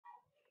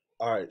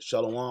All right,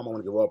 Shalom. I want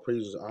to give all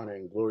praises, honor,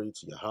 and glory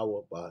to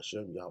Yahweh,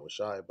 Bahashem, Yahweh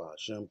Shai,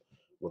 Bahashem,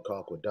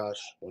 Rakak Wadash.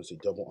 I want to say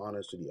double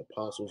honors to the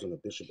apostles and the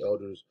bishop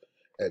elders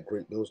at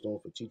Great Millstone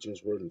for teaching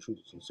his word in truth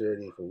and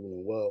sincerity and for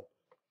ruling well.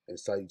 And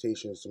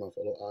salutations to my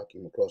fellow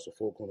Akim across the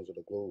four corners of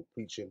the globe,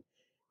 preaching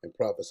and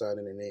prophesying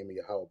in the name of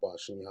Yahweh,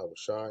 Bahashem, Yahweh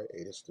Shai.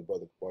 Hey, this is the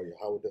brother Bar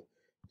Yahweh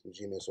from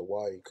GMS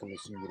Hawaii coming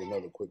to you with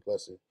another quick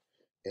lesson.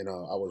 And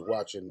I was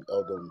watching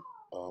Elder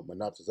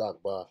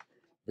Manatazak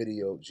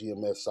video,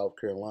 GMS South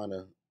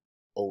Carolina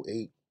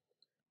 08,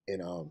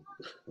 and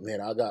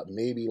man, I got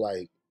maybe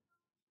like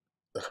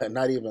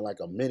not even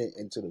like a minute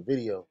into the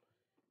video,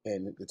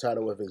 and the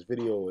title of his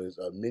video is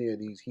many of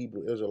these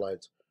Hebrew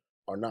Israelites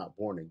are not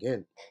born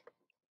again.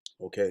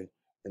 Okay,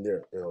 and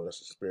that's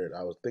the spirit.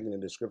 I was thinking in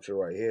the scripture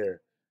right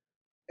here,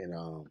 and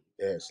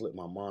it had slipped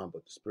my mind,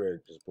 but the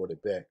spirit just brought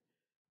it back.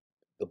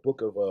 The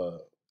book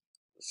of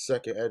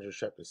Second Ezra,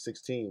 chapter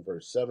 16,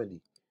 verse 70.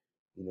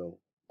 You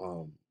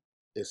know,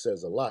 it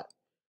says a lot,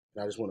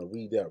 and I just want to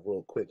read that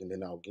real quick, and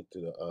then I'll get to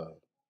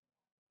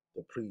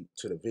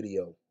the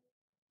video.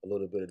 A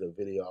little bit of the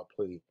video I'll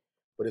play.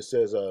 But it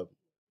says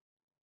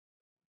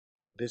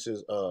this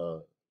is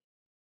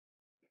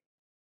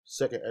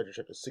Second Ezra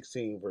chapter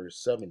 16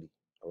 verse 70.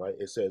 All right,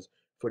 it says,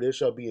 "For there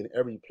shall be in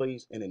every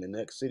place and in the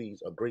next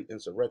cities a great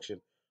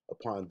insurrection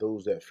upon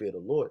those that fear the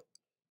Lord."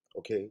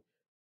 Okay,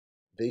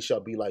 they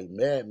shall be like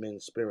madmen,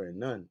 sparing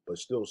none, but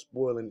still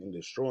spoiling and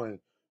destroying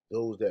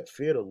those that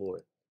fear the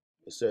Lord.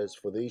 It says,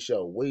 "For they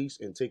shall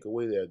waste and take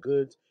away their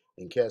goods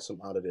and cast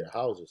them out of their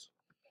houses.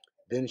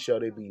 Then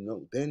shall they be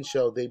known. Then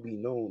shall they be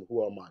known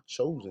who are my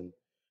chosen,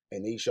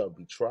 and they shall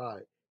be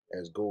tried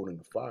as gold in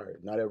the fire."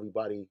 Not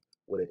everybody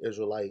with an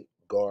Israelite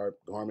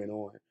garment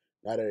on.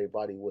 Not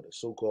everybody with a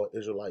so-called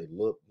Israelite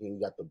look. You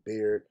got the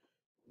beard.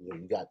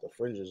 You got the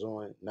fringes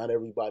on. Not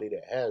everybody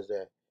that has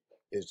that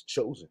is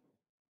chosen.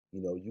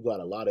 You got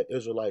a lot of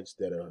Israelites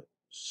that are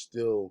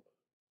still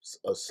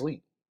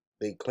asleep.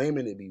 They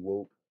claiming to be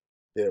woke.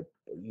 They're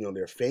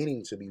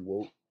feigning to be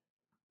woke.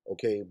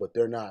 Okay, but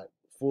they're not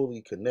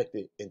fully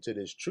connected into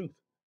this truth.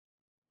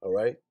 All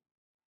right.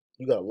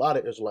 You got a lot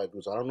of Israelite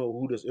groups. I don't know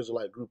who this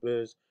Israelite group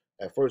is.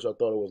 At first, I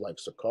thought it was like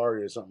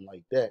Sakari or something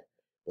like that.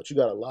 But you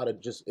got a lot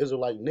of just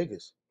Israelite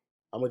niggas.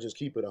 I'm going to just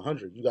keep it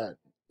 100. You got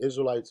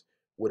Israelites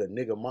with a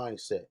nigga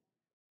mindset.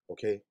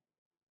 Okay.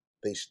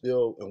 They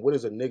still, and what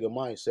is a nigga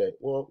mindset?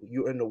 Well,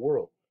 you're in the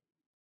world.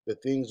 The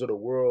things of the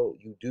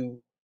world you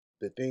do,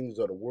 the things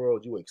of the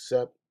world you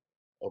accept.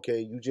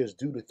 Okay. You just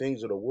do the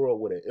things of the world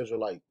with an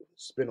Israelite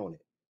spin on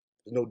it.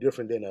 It's no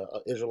different than a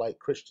Israelite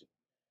Christian.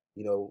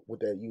 With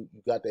that you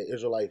got that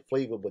Israelite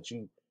flavor, but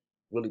you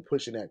really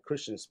pushing that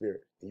Christian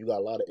spirit. And you got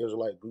a lot of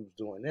Israelite groups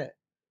doing that.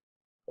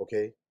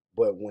 Okay.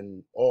 But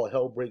when all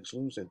hell breaks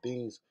loose and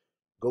things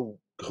go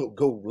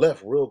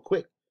left real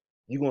quick,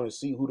 you're going to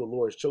see who the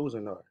Lord's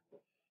chosen are.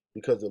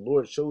 Because the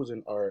Lord's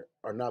chosen are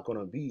not going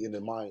to be in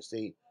the mind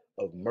state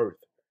of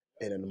mirth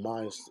and in the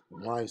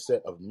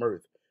mindset of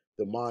mirth,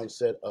 the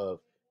mindset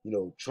of,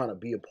 trying to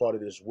be a part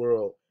of this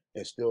world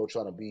and still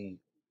trying to be,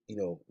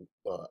 an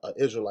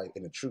Israelite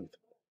in the truth.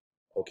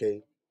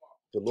 Okay.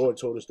 The Lord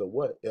told us to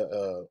what?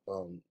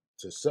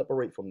 To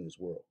separate from this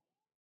world.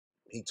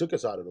 He took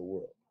us out of the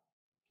world.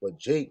 But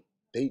Jake,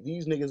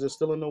 these niggas are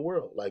still in the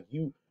world. Like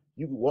you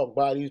could walk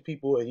by these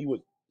people and you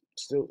would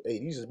still, hey,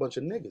 these is a bunch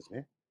of niggas,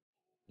 man.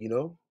 You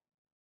know,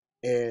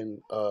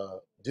 and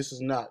this is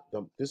not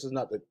the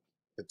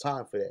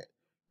time for that.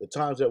 The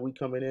times that we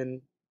coming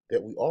in,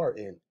 that we are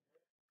in,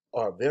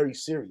 are very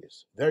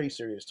serious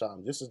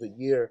times. This is the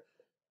year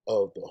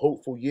of the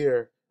hopeful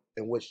year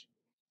in which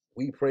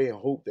we pray and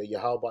hope that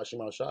Yahweh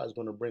Bashim Shah is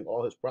going to bring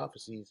all his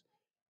prophecies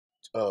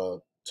to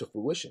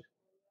fruition.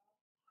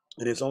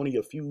 And it's only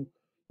a few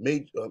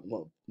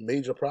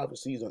major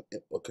prophecies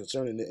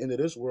concerning the end of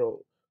this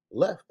world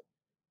left.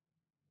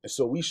 And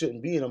so we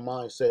shouldn't be in a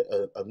mindset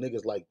of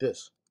niggas like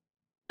this.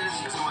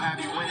 It's gonna have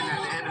you winning at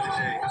the end of the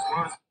day. At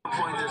one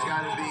point, there's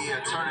got to be a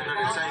turning of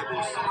the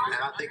tables,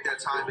 and I think that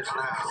time is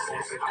now.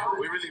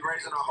 We're really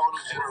raising a whole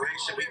new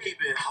generation. We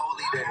keep it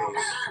holy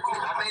days.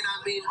 That may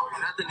not mean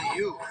nothing to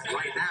you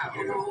right now.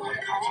 But you're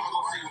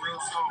gonna see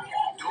real soon.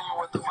 Doing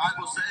what the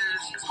Bible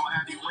says is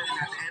gonna have you winning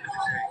at the end of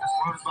the day. This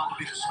world is about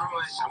to be destroyed,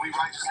 and we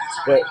righteously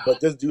turn up.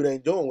 But this dude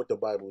ain't doing what the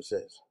Bible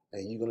says,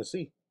 and you're gonna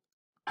see.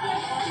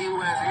 He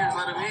who has ears,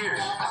 let him hear.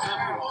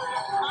 Simple.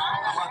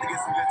 I'm about to get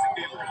some good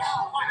tequila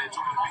and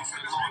enjoy the peace of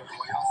the Lord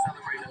while y'all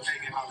celebrate the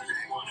pagan holiday.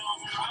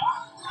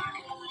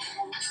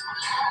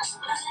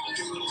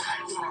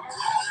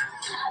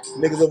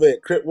 Niggas over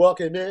at Crip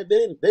walking, man.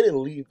 They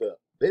didn't leave the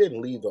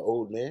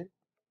old man.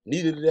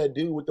 Neither did that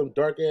dude with them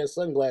dark ass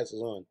sunglasses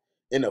on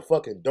in a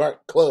fucking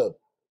dark club.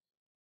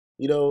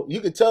 You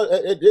could tell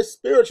it's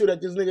spiritual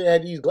that this nigga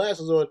had these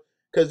glasses on,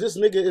 because this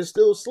nigga is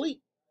still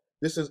asleep.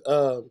 This is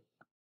the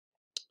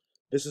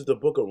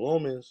book of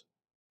Romans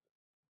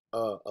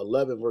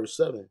 11 verse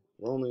 7.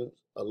 Romans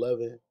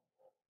 11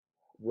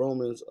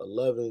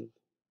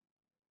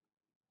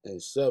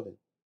 and 7.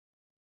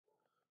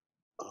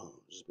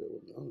 Just bear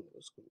with me.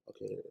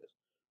 Okay, here it is.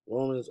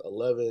 Romans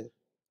 11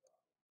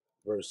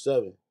 verse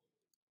 7.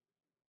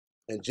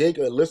 And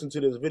Jacob listened to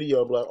this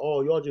video and be like,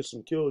 oh, y'all just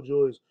some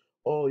killjoys.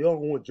 Oh, y'all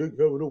don't want Jacob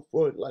having no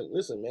fun. Like,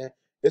 listen, man,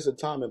 it's a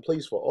time and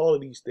place for all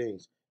of these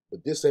things,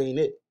 but this ain't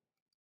it.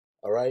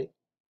 All right.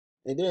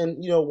 And then,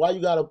 why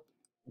you gotta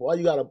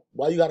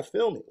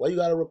film it? Why you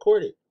gotta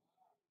record it?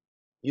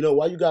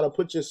 Why you gotta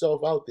put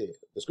yourself out there?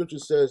 The scripture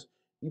says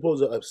you're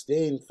supposed to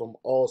abstain from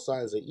all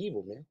signs of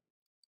evil, man.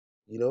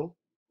 You know?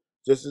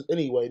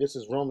 Anyway, this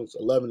is Romans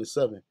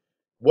 11:7.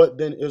 What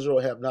then Israel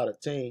have not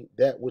attained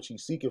that which he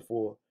seeketh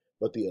for,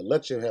 but the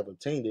election have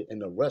obtained it,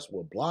 and the rest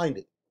were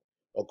blinded.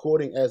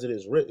 According as it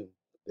is written,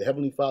 the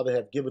heavenly Father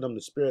hath given them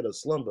the spirit of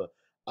slumber,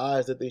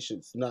 eyes that they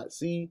should not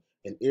see,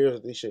 and ears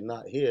that they should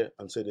not hear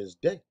unto this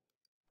day.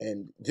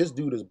 And this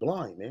dude is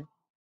blind, man.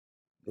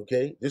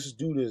 Okay, this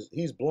dude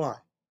he's blind.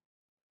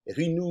 If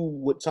he knew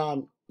what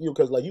time,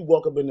 because like you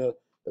walk up in the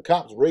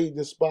cops raid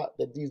this spot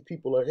that these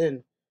people are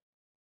in,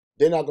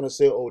 they're not gonna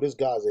say, "Oh, this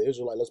guy's an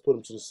Israelite. Let's put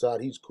him to the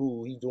side. He's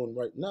cool. He's doing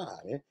right." Nah,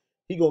 man.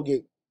 He gonna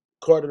get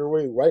carted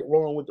away right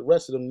wrong with the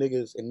rest of them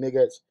niggas and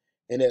niggas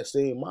in that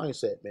same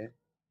mindset, man.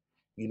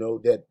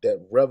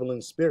 That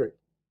reveling spirit.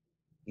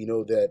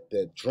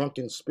 That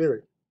drunken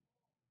spirit.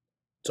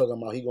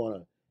 Talking about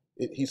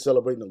he's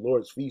celebrating the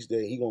Lord's feast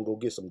day. He gonna go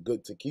get some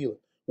good tequila.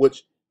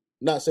 Which,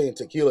 not saying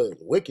tequila is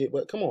wicked,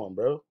 but come on,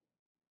 bro.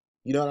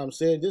 You know what I'm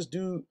saying? This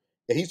dude,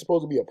 and he's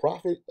supposed to be a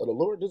prophet of the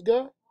Lord. This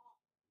guy.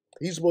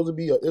 He's supposed to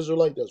be an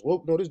Israelite that's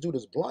woke. No, this dude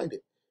is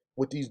blinded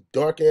with these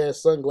dark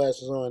ass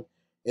sunglasses on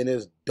in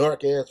this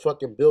dark ass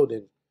fucking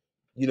building.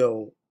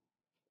 You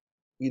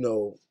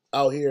know,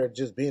 out here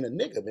just being a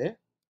nigga, man.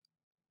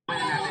 At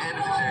the end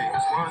of the day,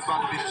 this world's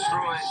about to be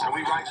destroyed, and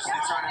we righteously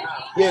turning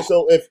up. Yeah,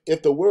 so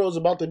if the world's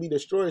about to be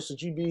destroyed,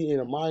 should you be in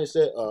a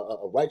mindset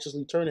of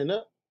righteously turning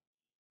up?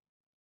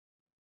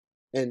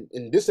 And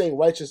this ain't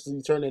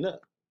righteously turning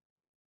up.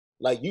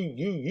 Like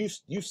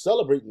you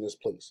celebrating this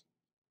place.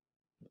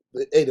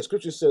 Hey, the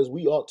scripture says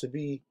we ought to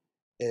be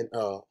in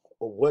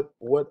what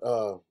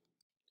let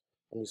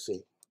me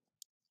see.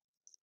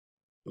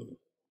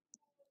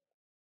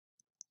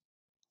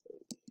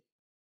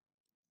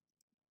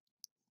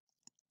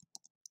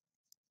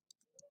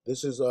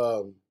 This is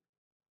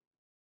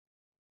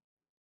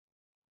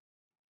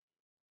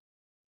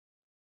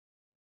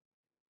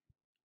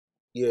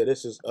yeah,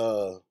 this is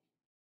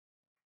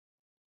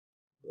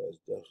that's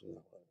definitely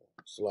not right.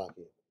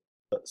 Slocky.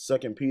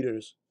 Second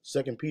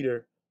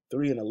Peter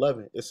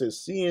 3:11. It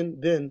says, seeing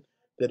then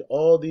that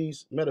all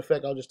these, matter of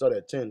fact, I'll just start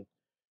at 10.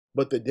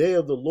 But the day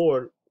of the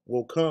Lord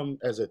will come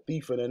as a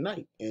thief in the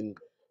night. And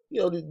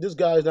this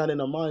guy is not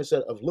in a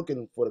mindset of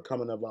looking for the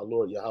coming of our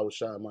Lord Yahweh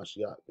Shai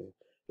Mashiach. Man.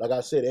 Like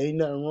I said, ain't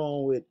nothing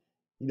wrong with,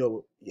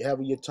 you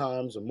having your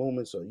times or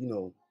moments or,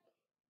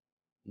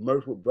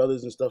 mirth with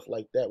brothers and stuff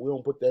like that. We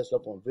don't put that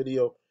stuff on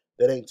video.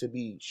 That ain't to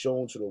be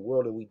shown to the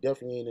world. And we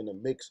definitely ain't in a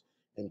mix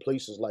in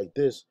places like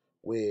this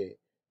where,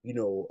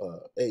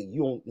 hey,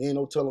 you ain't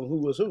no telling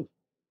who is who,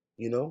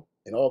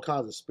 and all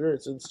kinds of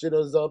spirits and shit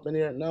is up in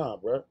there. Nah,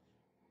 bro.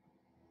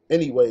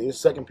 Anyway,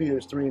 it's 2 Peter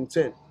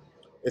 3:10.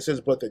 It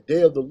says, but the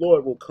day of the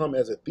Lord will come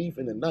as a thief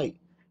in the night,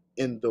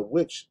 in the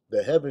which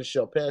the heavens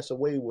shall pass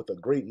away with a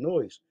great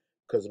noise,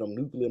 because them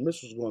nuclear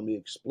missiles are going to be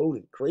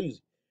exploding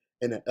crazy.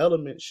 And the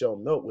elements shall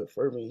melt with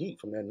fervent heat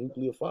from that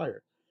nuclear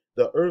fire.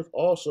 The earth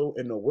also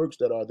and the works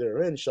that are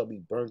therein shall be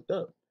burnt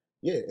up.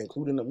 Yeah,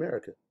 including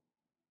America.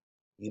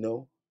 You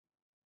know,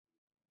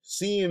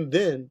 seeing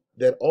then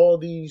that all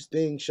these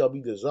things shall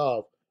be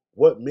dissolved,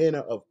 what manner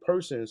of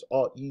persons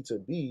ought ye to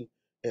be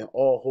in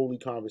all holy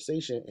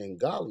conversation and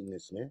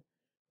godliness, man?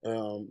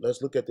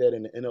 Let's look at that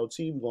in the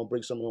NLT. We're gonna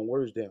break some of them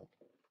words down.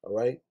 All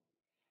right,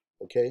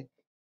 okay.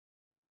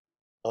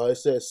 It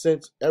says,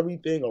 since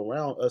everything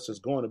around us is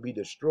going to be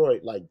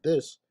destroyed like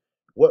this,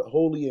 what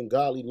holy and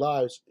godly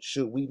lives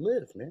should we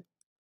live, man?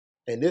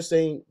 And this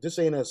ain't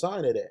a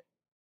sign of that,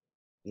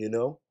 you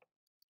know.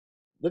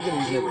 Look at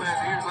these He who niggas.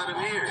 has ears, let him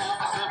hear. Simple.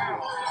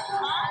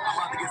 I'm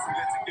about to get some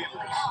good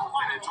tequila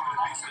and enjoy the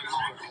feast of the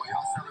Lord while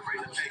y'all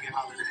celebrate the pagan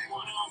holiday.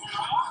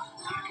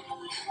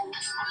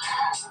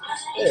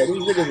 Yeah,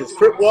 these niggas is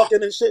crip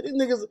walking and shit. These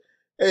niggas,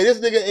 hey, this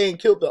nigga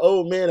ain't killed the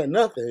old man or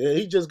nothing.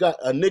 He just got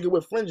a nigga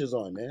with fringes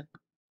on, man.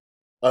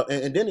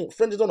 And then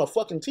fringes on a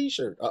fucking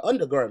t-shirt, an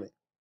undergarment.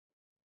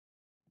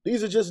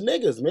 These are just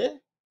niggas, man.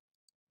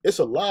 It's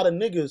a lot of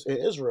niggas in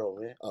Israel,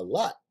 man. A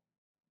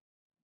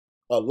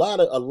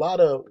lot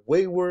of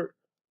wayward,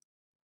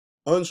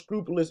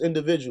 unscrupulous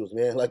individuals,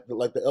 man. Like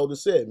the elder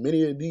said,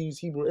 many of these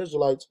Hebrew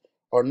Israelites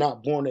are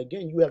not born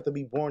again. You have to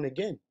be born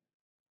again.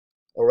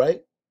 All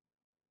right.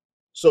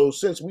 So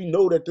since we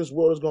know that this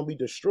world is going to be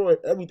destroyed,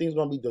 everything's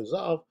going to be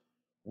dissolved.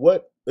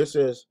 What it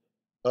says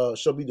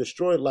shall be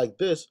destroyed like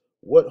this.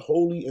 What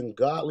holy and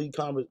godly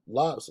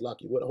lives,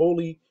 Laki? What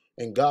holy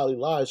and godly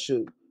lives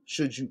should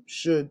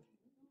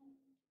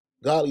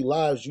godly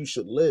lives you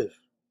should live?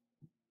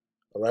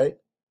 All right,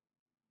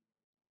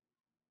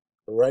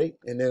 all right.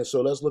 And then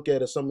so let's look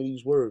at some of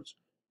these words.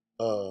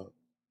 Uh,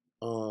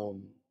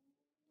 um,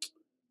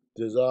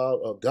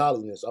 dissolve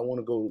godliness. I want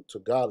to go to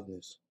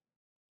godliness,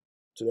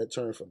 to that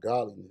term for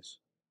godliness.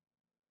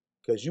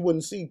 Because you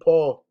wouldn't see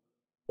Paul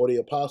or the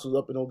apostles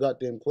up in no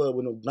goddamn club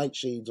with no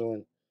nightshades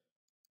on,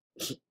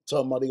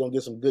 talking about they gonna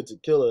get some good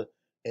tequila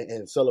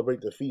and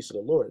celebrate the feast of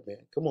the Lord, man.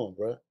 Come on,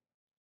 bro.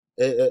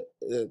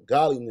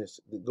 Godliness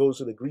that goes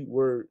to the Greek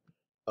word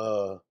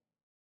uh,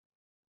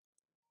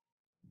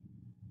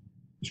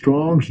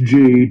 Strong's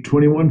G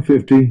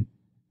 2150.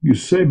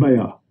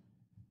 Eusebia.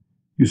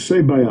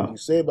 Eusebia.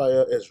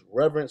 Eusebia is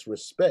reverence,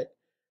 respect,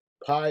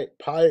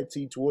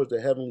 piety towards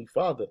the Heavenly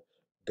Father,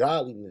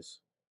 godliness,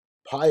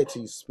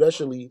 piety,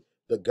 especially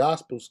the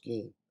gospel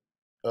scheme,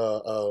 uh,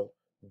 uh,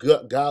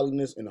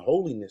 godliness and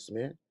holiness,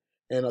 man.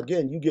 And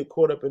again, you get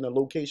caught up in a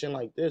location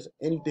like this,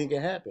 anything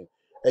can happen.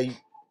 Hey,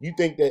 you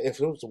think that if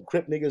there was some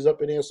Crip niggas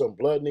up in there, some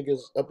blood niggas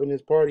up in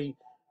this party,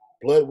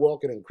 blood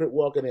walking and Crip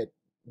walking, that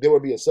there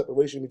would be a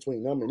separation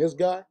between them and this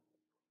guy?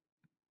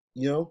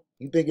 You know,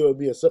 you think it would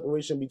be a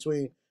separation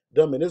between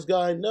them and this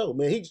guy? No,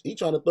 man. He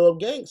trying to throw up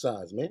gang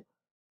signs, man.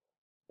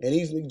 And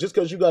he's just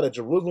because you got a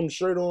Jerusalem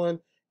shirt on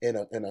and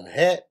a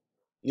hat,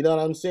 you know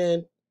what I'm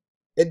saying?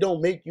 It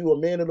don't make you a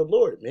man of the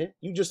Lord, man.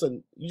 You just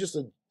a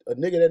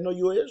nigga that know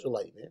you an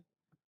Israelite, man.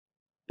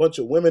 Bunch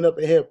of women up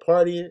in here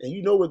partying, and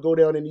you know what go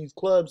down in these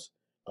clubs?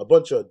 A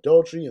bunch of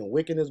adultery and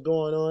wickedness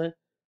going on,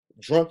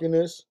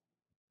 drunkenness,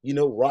 you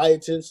know,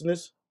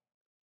 riotousness,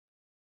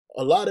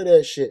 a lot of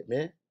that shit,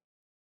 man.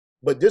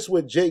 But this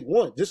what Jake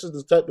want. This is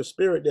the type of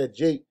spirit that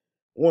Jake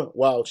want.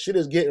 While shit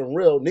is getting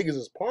real, niggas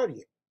is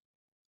partying.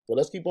 Well,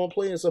 let's keep on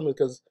playing something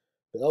because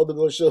the elder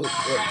gonna show us.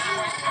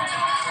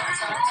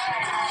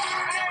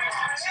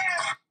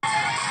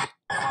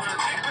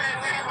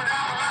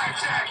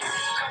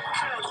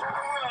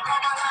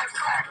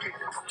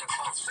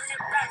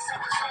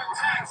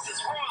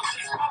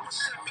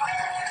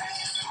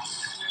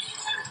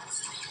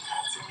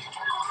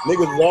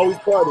 Niggas is always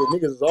partying.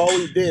 Niggas is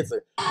always dancing.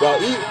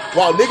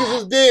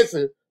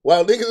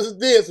 While niggas is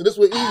dancing, this is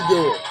what he's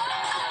doing.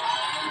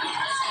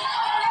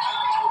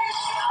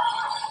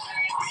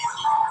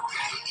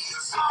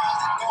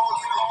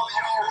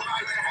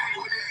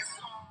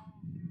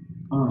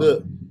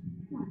 Look,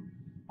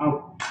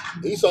 Out.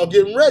 Esau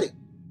getting ready.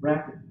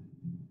 Racket.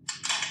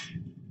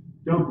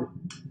 Jump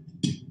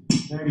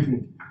it.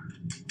 Magazine.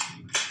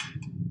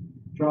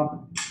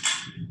 Drop it.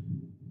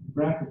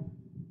 Racket.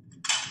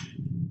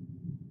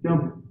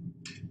 Jump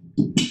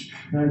it.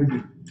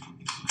 Magazine.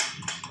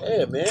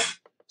 Yeah, man.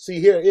 See,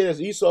 here it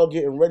is Esau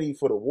getting ready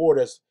for the war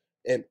that's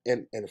in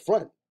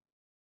front.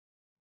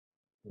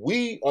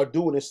 We are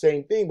doing the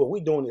same thing, but we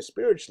doing it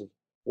spiritually.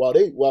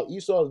 While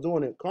Esau is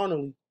doing it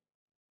carnally,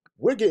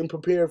 we're getting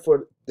prepared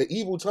for the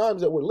evil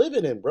times that we're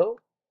living in, bro.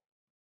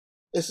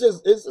 It's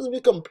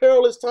become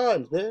perilous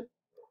times, man.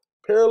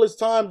 Perilous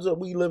times that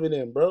we living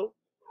in, bro.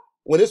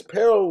 When it's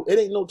peril, it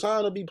ain't no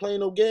time to be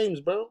playing no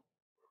games, bro.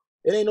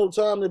 It ain't no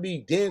time to be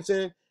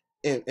dancing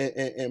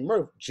and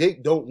mirth.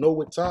 Jake don't know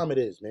what time it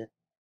is, man.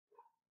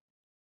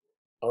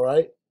 All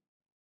right?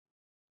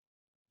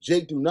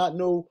 Jake do not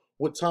know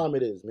what time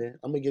it is, man.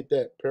 I'm gonna get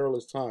that.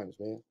 Perilous times,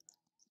 man.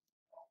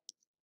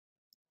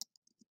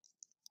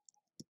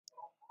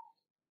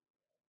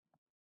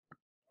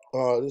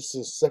 This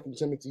is 2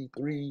 Timothy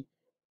 3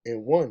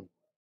 and 1.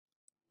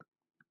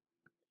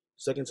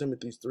 2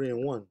 Timothy 3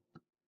 and 1.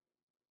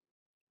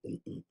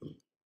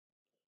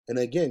 And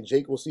again,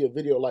 Jake will see a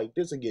video like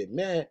this and get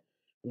mad.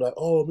 I'm like,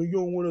 oh, man, you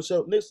don't want to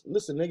help.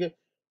 Listen, nigga,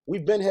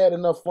 we've been had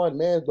enough fun,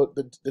 man. But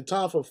the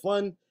time for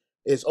fun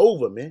is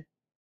over, man.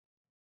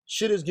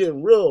 Shit is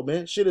getting real,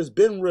 man. Shit has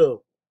been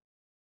real.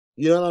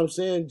 You know what I'm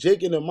saying?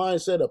 Jake in the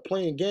mindset of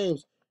playing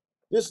games.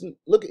 Listen,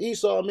 look at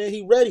Esau, man.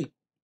 He ready.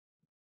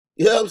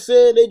 You know what I'm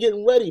saying? They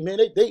getting ready, man.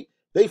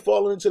 They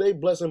falling into their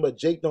blessing, but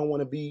Jake don't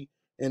want to be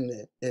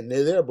in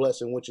their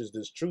blessing, which is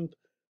this truth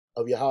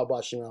of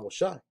Yahweh Shem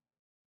Shai.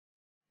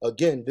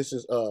 Again, this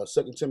is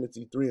 2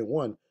 Timothy 3 and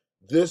 1.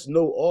 This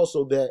know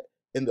also that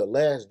in the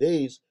last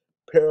days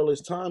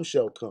perilous times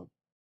shall come.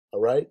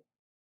 All right?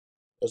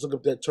 Let's look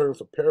up that term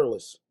for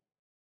perilous.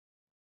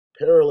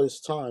 Perilous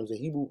times.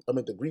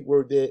 The Greek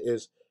word there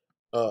is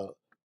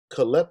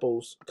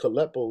kalepos,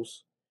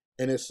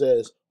 and it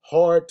says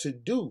hard to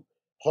do,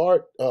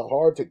 hard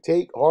to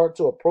take, hard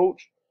to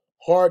approach,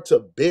 hard to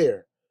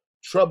bear,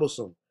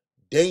 troublesome,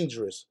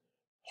 dangerous,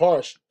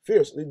 harsh,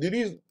 fierce. Do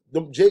these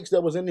the Jakes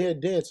that was in here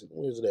dancing?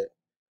 What is that?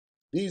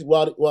 These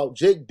while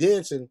Jake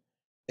dancing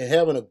and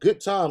having a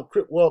good time,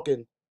 crip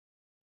walking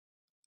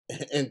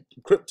and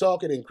crip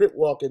talking and crip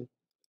walking,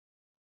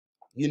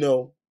 you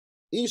know,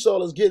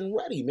 Esau is getting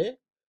ready, man.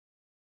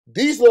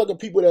 These are the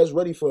people that's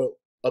ready for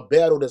a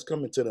battle that's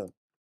coming to them.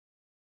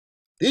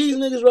 These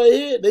niggas right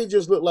here, they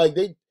just look like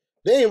they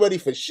ain't ready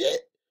for shit.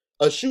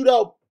 A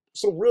shootout,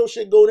 some real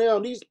shit go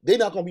down. They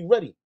not gonna be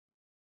ready.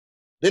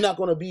 They're not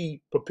gonna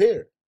be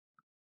prepared.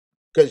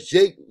 Cause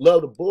Jake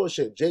love the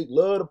bullshit. Jake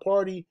love the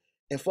party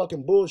and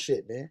fucking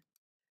bullshit, man.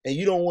 And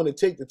you don't want to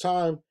take the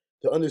time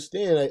to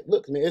understand that.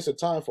 Look, man, it's a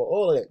time for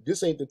all of that.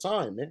 This ain't the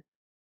time, man.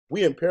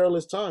 We in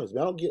perilous times,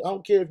 man. I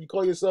don't care if you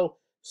call yourself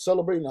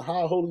celebrating a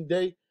high holy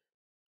day,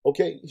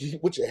 okay,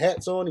 with your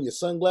hats on and your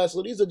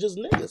sunglasses. These are just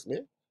niggas,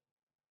 man.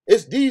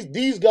 It's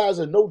these guys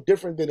are no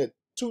different than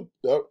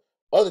the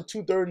other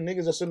 2/3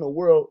 niggas that's in the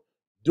world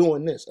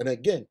doing this. And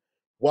again,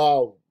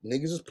 while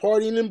niggas is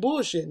partying and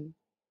bullshitting,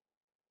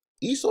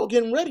 Esau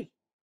getting ready.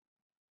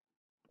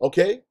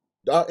 Okay,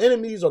 our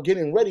enemies are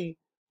getting ready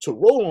to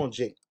roll on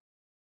Jake.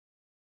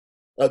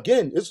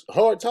 Again, it's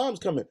hard times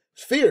coming.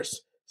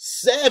 Fierce,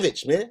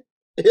 savage, man.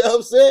 You know what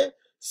I'm saying?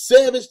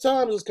 Savage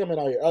times is coming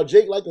out here.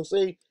 Jake like to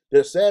say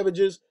they're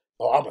savages.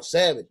 Oh, I'm a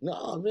savage.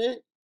 Nah, man.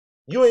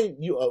 You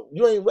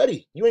ain't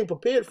ready. You ain't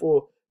prepared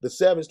for the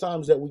savage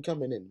times that we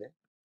coming in, man.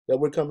 That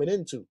we're coming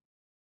into.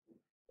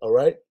 All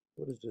right.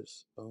 What is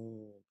this?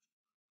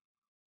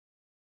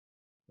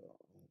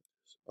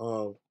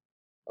 All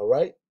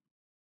right.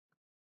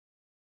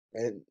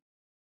 And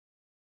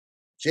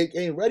Jake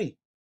ain't ready.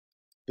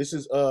 This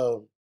is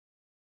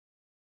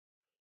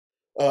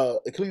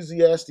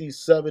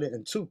Ecclesiastes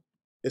 7:2.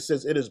 It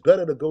says, "It is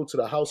better to go to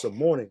the house of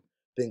mourning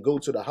than go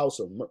to the house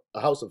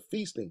of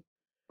feasting,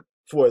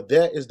 for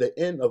that is the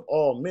end of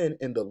all men,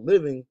 and the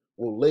living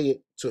will lay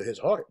it to his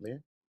heart."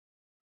 Man.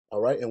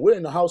 All right, and we're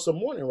in the house of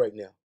mourning right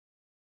now.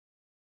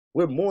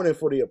 We're mourning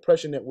for the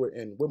oppression that we're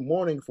in. We're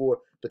mourning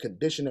for the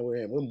condition that we're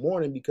in. We're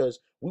mourning because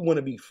we want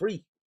to be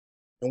free,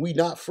 and we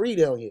not free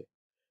down here.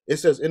 It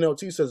says,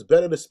 NLT says,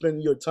 better to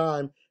spend your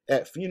time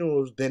at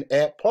funerals than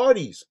at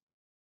parties.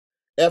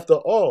 After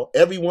all,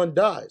 everyone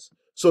dies.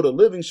 So the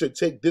living should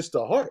take this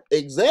to heart.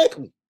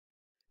 Exactly.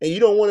 And you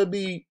don't want to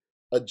be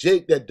a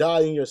Jake that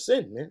died in your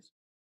sin, man.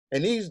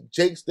 And these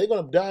Jakes, they're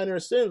going to die in their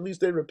sin. At least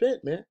they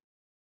repent, man.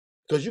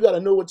 Because you got to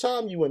know what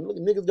time you in. Look,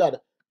 niggas got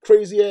a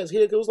crazy ass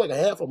haircut. It was like a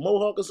half a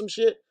mohawk or some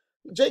shit.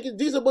 Jake,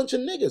 these are a bunch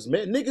of niggas,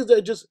 man. Niggas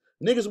that just,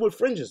 niggas with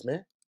fringes,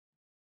 man.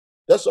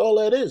 That's all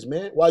that is,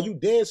 man. While you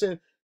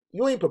dancing,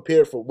 you ain't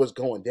prepared for what's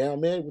going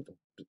down, man.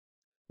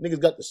 Niggas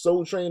got the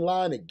Soul Train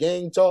line and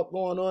gang talk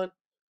going on,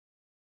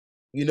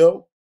 you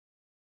know?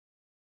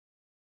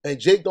 And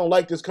Jake don't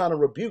like this kind of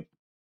rebuke.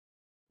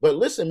 But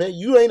listen, man,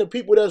 you ain't a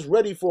people that's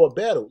ready for a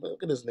battle.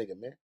 Look at this nigga,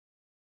 man.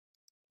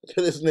 Look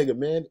at this nigga,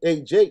 man.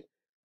 Hey, Jake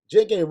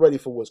ain't ready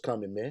for what's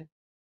coming, man.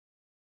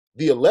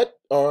 The elect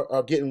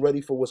are getting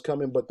ready for what's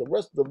coming, but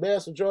the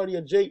vast majority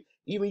of Jake,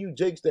 even you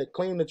Jakes that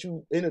claim that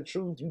you in the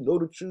truth, you know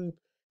the truth,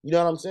 you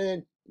know what I'm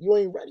saying? You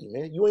ain't ready,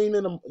 man. You ain't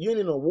in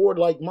an award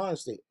like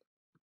mindset.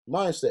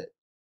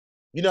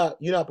 You're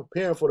not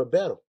preparing for the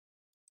battle.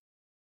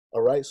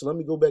 All right. So let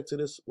me go back to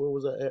this. Where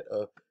was I at?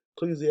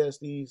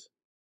 Ecclesiastes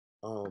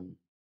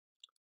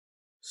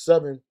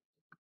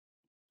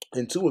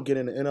 7:2 again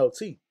in the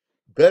NLT.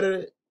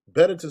 Better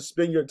better to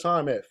spend your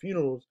time at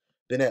funerals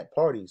than at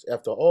parties.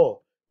 After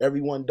all,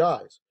 everyone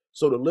dies.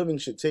 So the living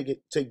should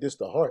take this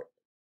to heart.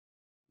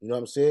 You know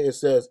what I'm saying? It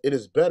says it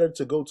is better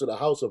to go to the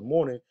house of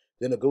mourning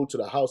than to go to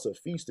the house of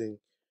feasting.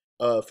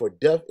 For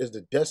death is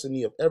the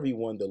destiny of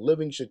everyone. The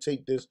living should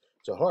take this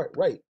to heart,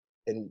 right?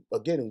 And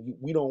again,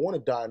 we don't want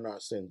to die in our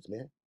sins,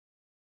 man.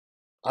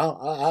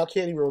 I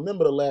can't even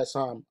remember the last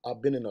time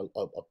I've been in a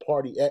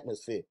party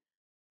atmosphere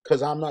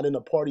because I'm not in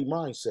a party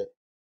mindset.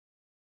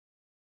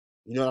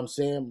 You know what I'm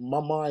saying? My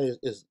mind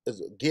is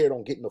geared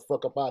on getting the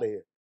fuck up out of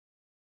here.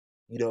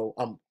 You know,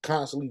 I'm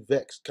constantly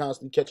vexed,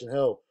 constantly catching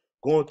hell,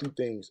 going through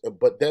things.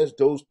 But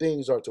those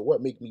things are to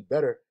what make me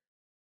better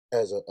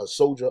as a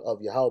soldier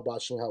of Yahweh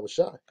Bashim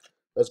Hawashai.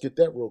 Let's get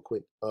that real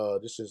quick.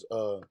 This is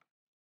I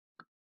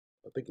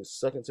think it's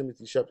 2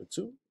 Timothy chapter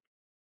 2.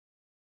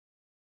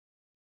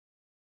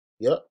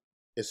 Yep.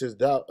 It says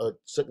thou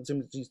 2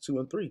 Timothy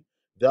 2:3.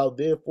 Thou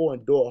therefore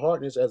endure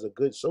hardness as a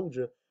good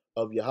soldier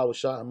of Yahweh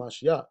Shai and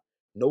Mashiach.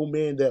 No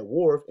man that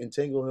warreth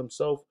entangle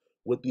himself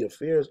with the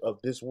affairs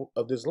of this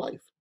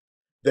life,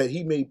 that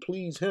he may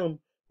please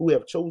him who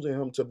have chosen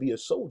him to be a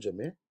soldier,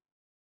 man.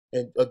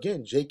 And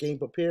again, Jake ain't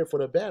prepared for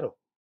the battle.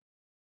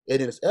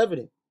 And it's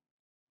evident.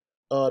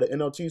 The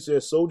NLT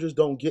says soldiers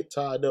don't get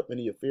tied up in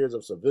the affairs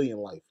of civilian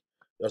life.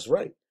 That's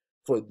right.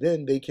 For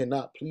then they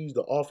cannot please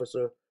the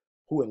officer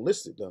who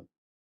enlisted them.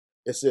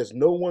 It says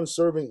no one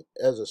serving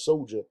as a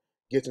soldier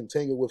gets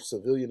entangled with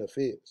civilian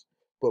affairs,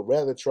 but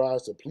rather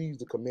tries to please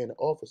the commanding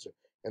officer.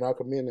 And our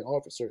commanding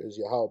officer is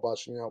Yahweh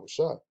Bashim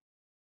Yahushua.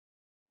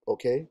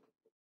 Okay?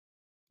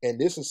 And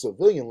this is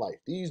civilian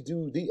life. These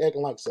dudes, they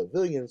acting like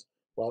civilians,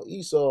 while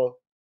Esau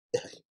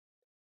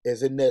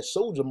is in that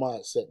soldier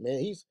mindset,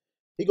 man.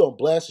 He gonna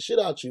blast the shit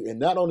out you. And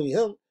not only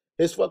him,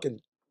 his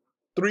fucking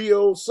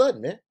 3-year-old son,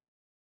 man.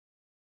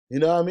 You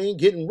know what I mean?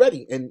 Getting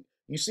ready. And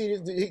you see,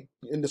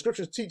 and the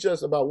scriptures teach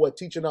us about what?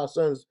 Teaching our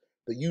sons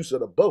the use of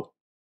the bow.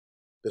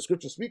 The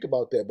scriptures speak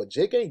about that, but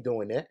Jake ain't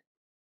doing that.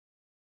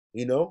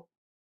 You know,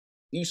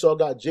 Esau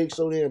got Jake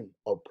so damn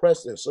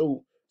oppressed and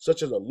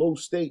such as a low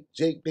state.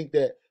 Jake think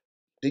that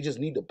they just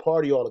need to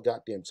party all the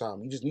goddamn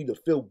time. You just need to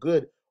feel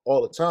good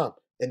all the time,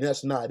 and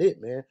that's not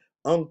it, man.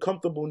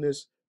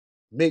 Uncomfortableness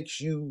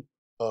makes you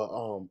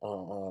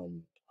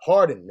hardened,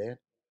 man.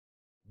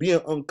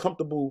 Being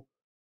uncomfortable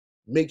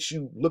makes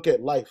you look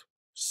at life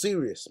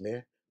serious,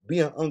 man.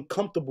 Being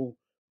uncomfortable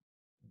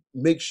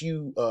makes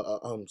you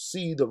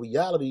see the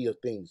reality of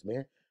things,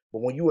 man.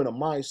 But when you're in a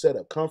mindset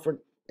of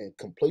comfort and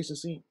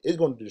complacency, it's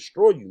going to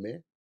destroy you,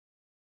 man.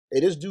 Hey,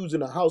 this dude's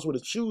in the house with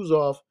his shoes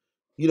off,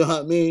 you know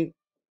what I mean,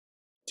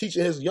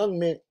 teaching his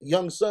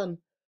young son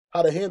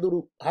how to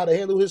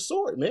handle his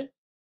sword, man.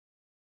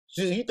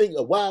 So you think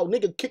a wild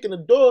nigga kicking the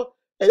door,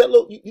 hey, that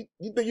little you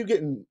think you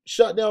getting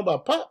shot down by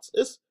pops?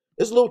 It's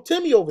little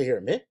Timmy over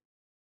here, man.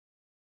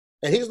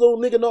 And his little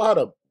nigga know how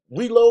to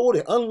reload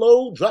and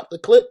unload, drop the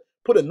clip,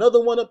 put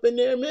another one up in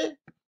there, man.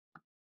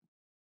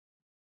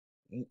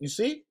 You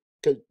see?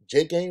 Because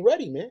Jake ain't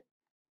ready, man.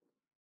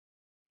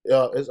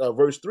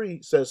 Verse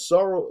 3 says,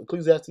 sorrow,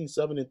 Ecclesiastes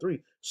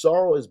 7:3,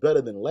 sorrow is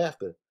better than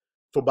laughter.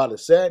 For by the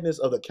sadness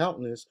of the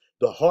countenance,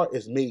 the heart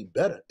is made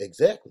better.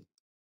 Exactly.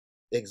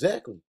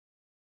 Exactly.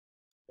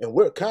 And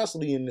we're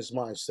constantly in this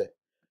mindset.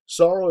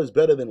 Sorrow is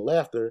better than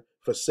laughter,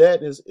 for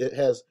sadness, it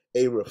has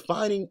a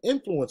refining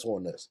influence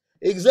on us.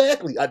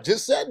 Exactly. I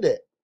just said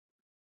that.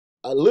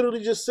 I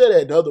literally just said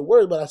that in other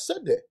words, but I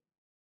said that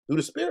through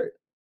the Spirit.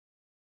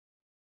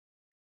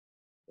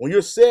 When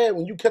you're sad,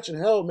 when you catching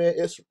hell, man,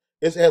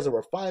 it has a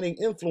refining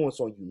influence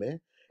on you,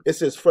 man. It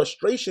says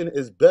frustration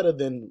is better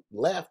than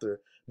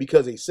laughter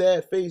because a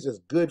sad face is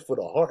good for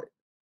the heart.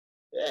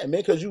 Yeah,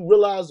 man, because you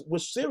realize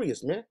what's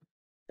serious, man,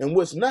 and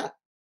what's not.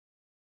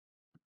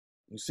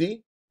 You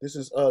see, this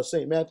is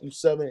St. Matthew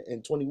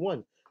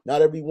 7:21.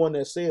 Not everyone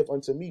that saith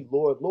unto me,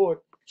 Lord, Lord,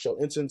 shall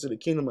enter into the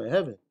kingdom of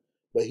heaven,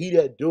 but he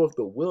that doeth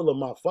the will of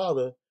my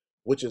Father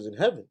which is in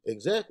heaven.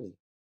 Exactly.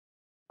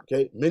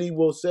 Okay, many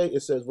will say,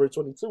 it says, verse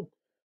 22,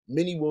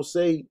 many will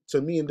say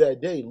to me in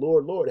that day,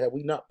 Lord, Lord, have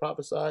we not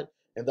prophesied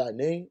in thy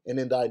name, and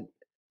in thy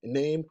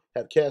name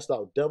have cast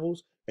out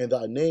devils, and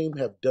thy name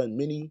have done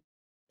many,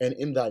 and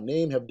in thy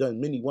name have done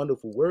many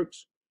wonderful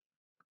works?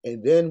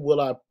 And then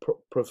will I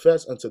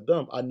profess unto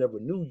them, I never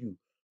knew you.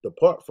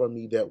 Depart from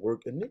me that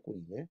work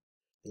iniquity, man.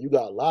 And you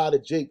got a lot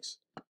of Jakes,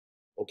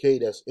 okay,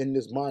 that's in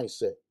this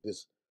mindset,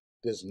 this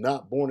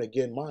not born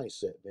again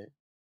mindset, man.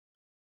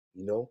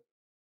 You know,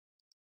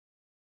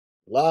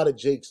 a lot of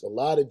Jakes,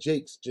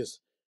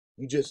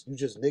 you just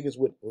niggas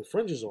with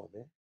fringes on,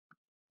 man.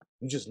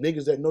 You just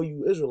niggas that know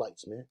you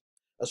Israelites, man.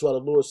 That's why the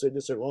Lord said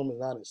this in Romans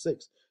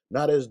 9:6.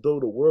 Not as though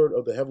the word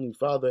of the Heavenly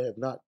Father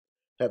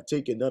have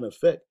taken none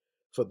effect,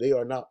 for they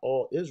are not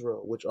all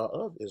Israel, which are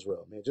of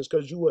Israel, man. Just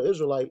because you are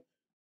Israelite,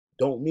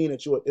 don't mean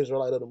that you're an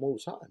Israelite of the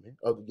Most High, man.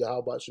 Of the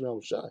Yahweh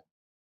Shem Shai.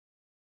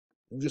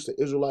 You're just an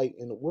Israelite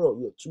in the world.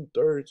 You're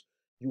 2/3.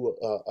 You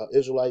are an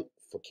Israelite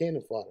for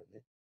cannon fodder,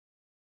 man.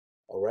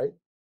 All right?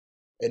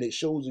 And it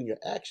shows in your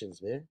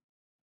actions, man.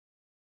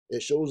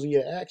 It shows in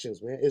your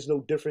actions, man. It's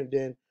no different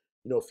than,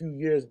 a few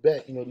years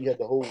back, you had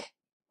the whole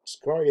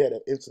Sakari had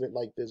an incident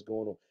like this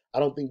going on. I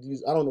don't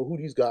know who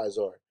these guys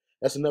are.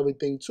 That's another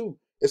thing too.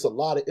 It's a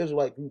lot of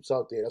Israelite groups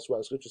out there. That's why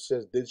the scripture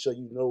says, then shall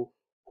you know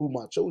who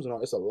my chosen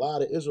are. It's a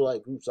lot of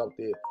Israelite groups out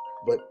there,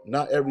 but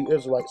not every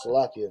Israelite,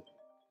 Salakia,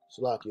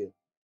 Salakia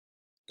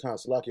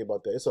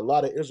about that. It's a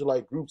lot of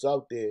Israelite groups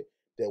out there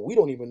that we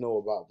don't even know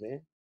about,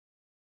 man.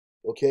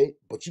 Okay,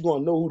 but you're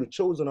gonna know who the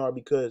chosen are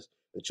because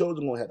the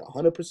chosen gonna have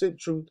 100%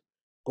 truth,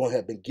 gonna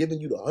have been giving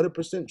you the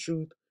 100%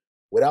 truth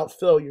without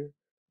failure,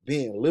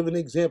 being living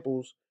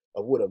examples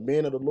of what a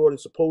man of the Lord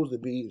is supposed to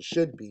be and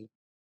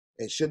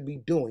should be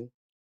doing.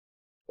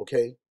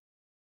 Okay,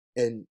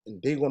 and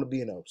they're gonna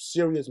be in a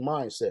serious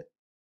mindset,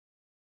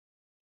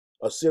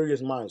 a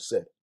serious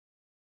mindset.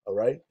 All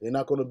right, they're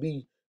not gonna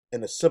be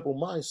in a simple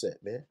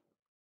mindset, man.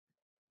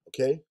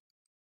 Okay,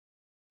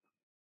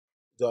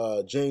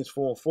 James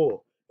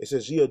 4:4. It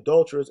says, "Ye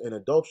adulterers and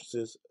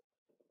adulteresses,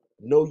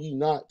 know ye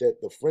not that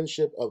the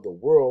friendship of the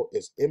world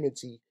is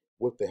enmity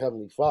with the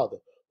heavenly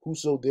Father?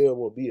 Whoso there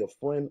will be a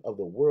friend of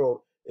the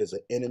world is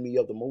an enemy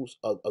of the most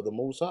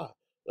high."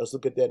 Let's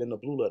look at that in the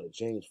blue letter,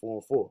 James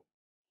 4:4.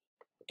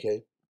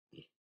 Okay,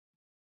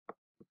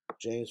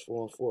 James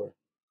 4:4.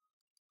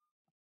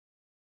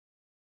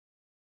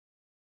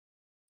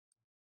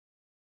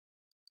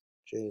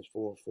 James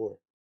 4:4.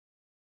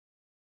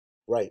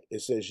 Right. It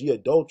says, "Ye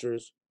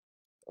adulterers."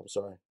 I'm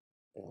sorry.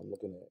 I'm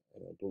looking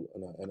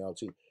at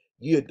NLT.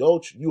 You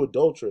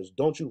adulterers,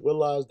 don't you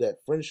realize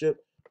that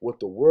friendship with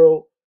the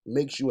world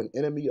makes you an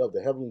enemy of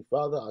the Heavenly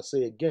Father? I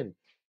say again,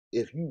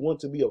 if you want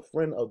to be a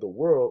friend of the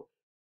world,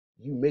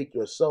 you make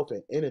yourself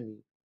an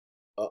enemy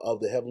of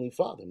the Heavenly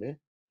Father, man.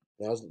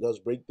 Now let's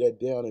break that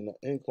down in the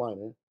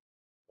incliner.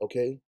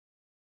 Okay,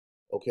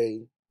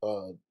 okay.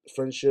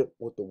 Friendship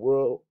with the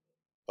world,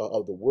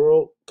 of the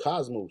world,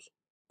 cosmos,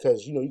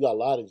 because you got a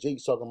lot of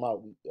Jakes talking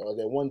about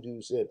that one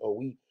dude said, "Oh,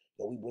 we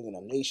bringing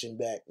a nation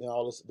back," and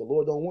all this. The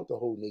Lord don't want the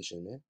whole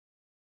nation, man.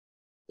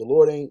 The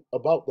Lord ain't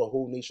about the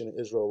whole nation of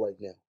Israel right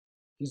now.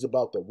 He's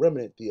about the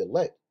remnant, the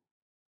elect.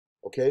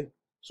 Okay,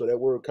 so that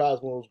word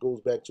cosmos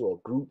goes back to a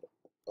group,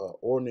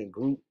 ordinate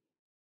group.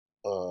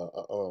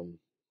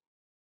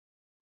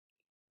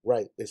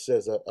 Right. It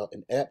says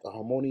an act, a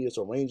harmonious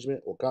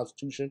arrangement or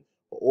constitution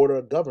or order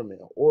of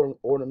government or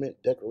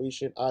ornament,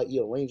 decoration, i.e.,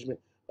 arrangement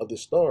of the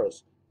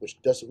stars,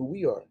 which that's who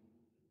we are.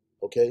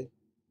 Okay. It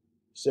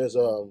says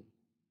it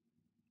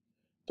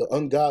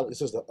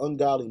says the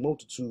ungodly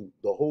multitude,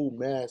 the whole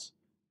mass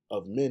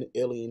of men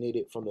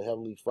alienated from the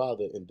heavenly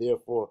Father and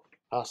therefore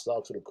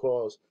hostile to the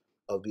cause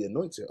of the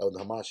anointing of the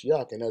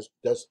Hamashiach, and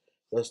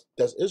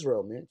that's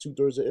Israel, man.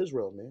 2/3 of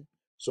Israel, man.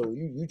 So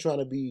you trying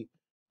to be,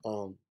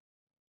 um,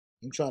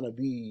 you trying to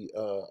be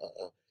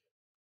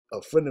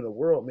a friend of the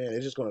world, man.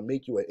 It's just gonna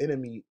make you an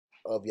enemy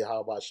of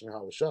Yahweh Shem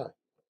Shai,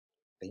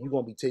 and you're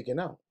gonna be taken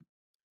out.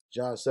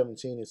 John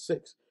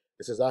 17:6.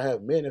 It says, I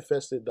have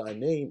manifested thy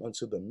name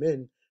unto the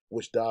men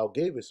which thou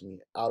gavest me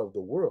out of the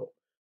world.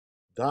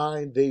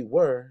 Thine they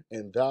were,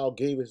 and thou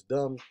gavest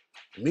them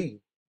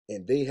me,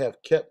 and they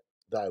have kept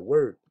thy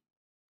word.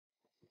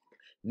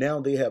 Now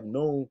they have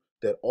known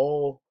that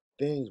all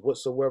things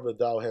whatsoever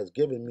thou hast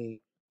given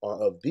me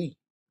are of thee.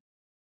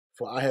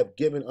 For I have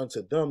given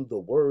unto them the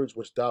words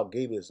which thou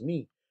gavest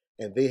me,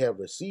 and they have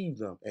received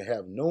them, and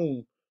have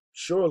known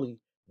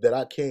surely that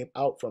I came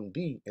out from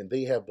thee, and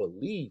they have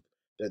believed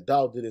that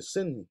thou didst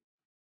send me.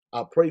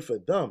 I pray for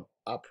them.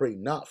 I pray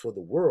not for the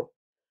world,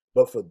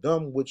 but for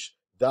them which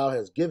thou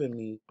hast given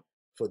me,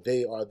 for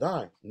they are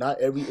thine.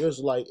 Not every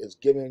Israelite is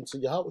given to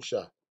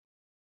Yahushua.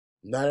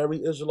 Not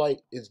every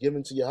Israelite is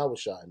given to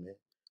Yahushua, man.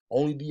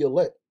 Only the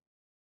elect,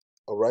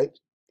 all right?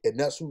 And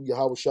that's who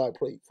Yahushua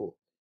prayed for.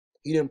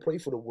 He didn't pray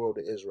for the world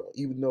of Israel,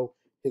 even though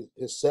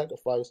his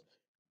sacrifice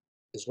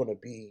is going to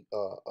be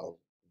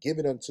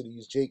given unto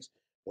these jakes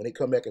when they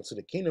come back into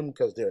the kingdom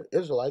because they're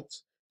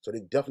Israelites, so they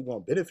definitely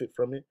going to benefit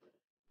from it.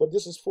 But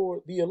this is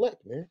for the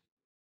elect, man.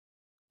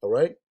 All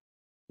right?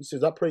 He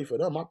says, I pray for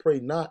them. I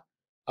pray not.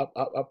 I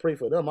pray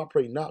for them. I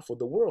pray not for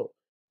the world.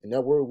 And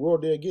that word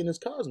world there again is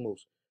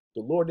cosmos.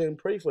 The Lord didn't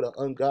pray for the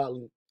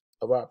ungodly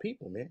of our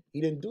people, man.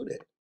 He didn't do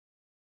that.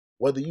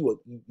 Whether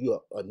you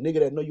a nigga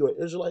that know you're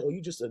an Israelite or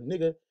you just a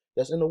nigga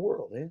that's in the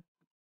world, man.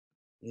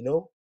 You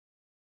know?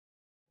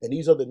 And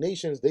these other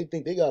nations, they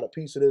think they got a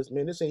piece of this.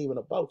 Man, this ain't even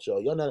about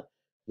y'all. Y'all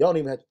don't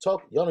even have to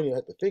talk. Y'all don't even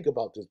have to think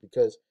about this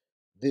because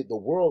the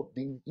world,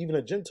 even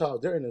the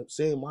Gentiles, they're in the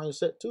same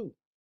mindset too.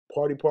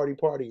 Party, party,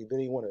 party. Then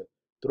they want to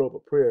throw up a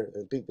prayer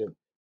and think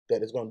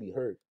that it's going to be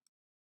heard.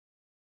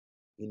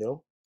 You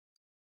know?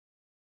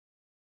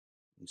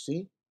 You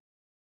see?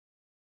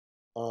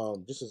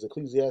 This is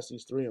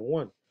Ecclesiastes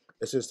 3:1.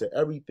 It says, to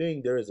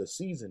everything there is a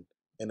season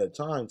and a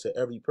time to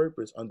every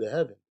purpose under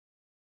heaven.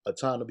 A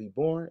time to be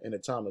born and a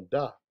time to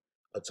die.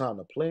 A time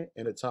to plant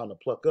and a time to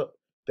pluck up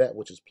that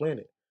which is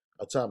planted.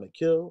 A time to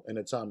kill and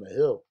a time to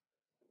heal.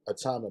 A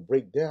time to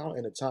break down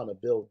and a time to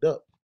build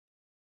up.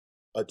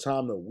 A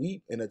time to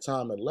weep and a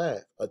time to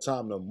laugh. A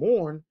time to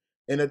mourn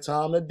and a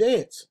time to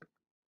dance.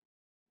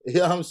 You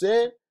know what I'm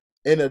saying?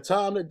 And a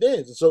time to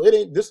dance. So it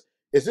ain't this.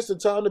 Is this a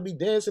time to be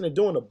dancing and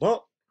doing a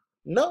bump?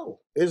 No,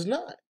 it's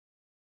not.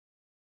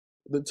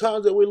 The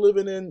times that we're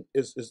living in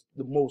is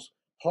the most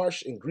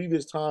harsh and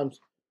grievous times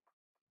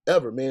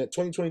ever, man.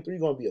 2023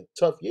 going to be a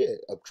tough year,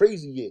 a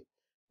crazy year.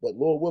 But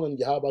Lord willing,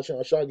 Yahweh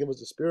shall give us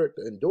the spirit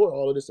to endure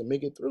all of this and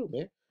make it through,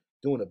 man.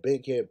 Doing a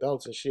bankhead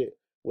bouncing shit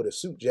with a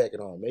suit jacket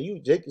on,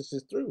 man. Jake is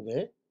just through,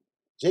 man.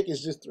 Jake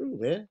is just through,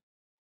 man.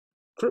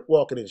 Crip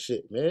walking and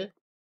shit, man.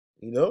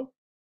 You know?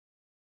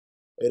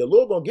 Hey, the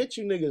Lord gonna get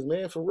you niggas,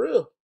 man, for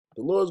real.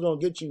 The Lord's gonna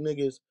get you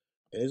niggas,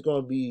 and it's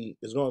gonna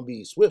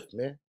be swift,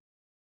 man.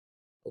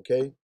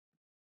 Okay?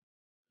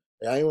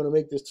 And I ain't want to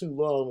make this too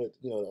long.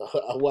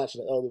 I watched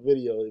the other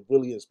video. It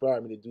really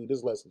inspired me to do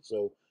this lesson.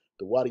 So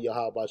the Wadi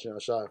Yahweh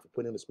Shai for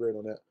putting the spirit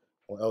on that,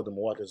 on Elder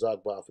Mawaka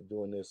Zagba for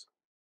doing this,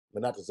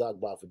 but not the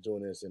Zagba for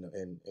doing this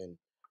and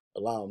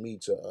allowing me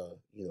to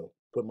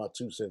put my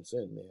 2 cents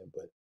in, man.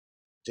 But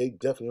Jake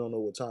definitely don't know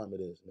what time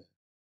it is, man.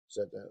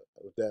 So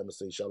with that, I'm gonna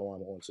say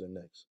shalom on to the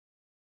next.